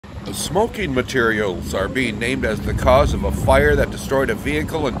Smoking materials are being named as the cause of a fire that destroyed a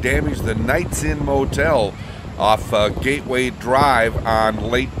vehicle and damaged the iNewZ Motel off Gateway Drive on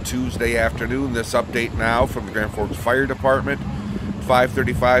late Tuesday afternoon. This update now from the Grand Forks Fire Department.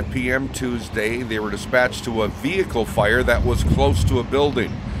 5:35 p.m. Tuesday, they were dispatched to a vehicle fire that was close to a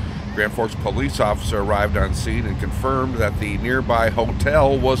building. Grand Forks police officer arrived on scene and confirmed that the nearby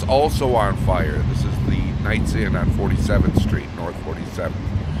hotel was also on fire. This is the iNewZ on 47th Street, North 47th.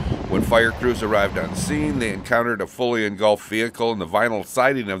 When fire crews arrived on scene, they encountered a fully engulfed vehicle, and the vinyl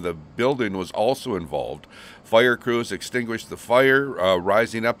siding of the building was also involved. Fire crews extinguished the fire,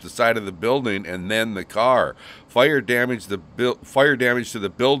 rising up the side of the building and then the car. Fire damage to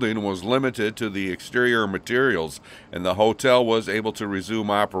the building was limited to the exterior materials, and the hotel was able to resume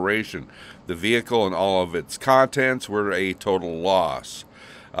operation. The vehicle and all of its contents were a total loss.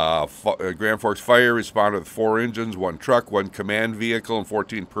 Grand Forks Fire responded with 4 engines, 1 truck, 1 command vehicle, and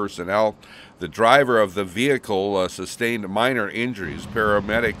 14 personnel. The driver of the vehicle sustained minor injuries.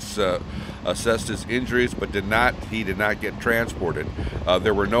 Paramedics assessed his injuries, but he did not get transported.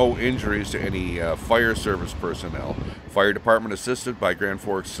 There were no injuries to any fire service personnel. Fire department assisted by Grand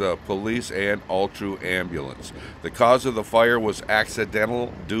Forks Police and All-True Ambulance. The cause of the fire was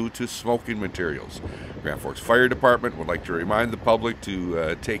accidental due to smoking materials. Grand Forks Fire Department would like to remind the public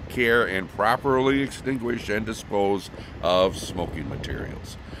to take care and properly extinguish and dispose of smoking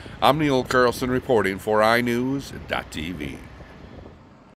materials. I'm Neil Carlson reporting for iNewZ.TV.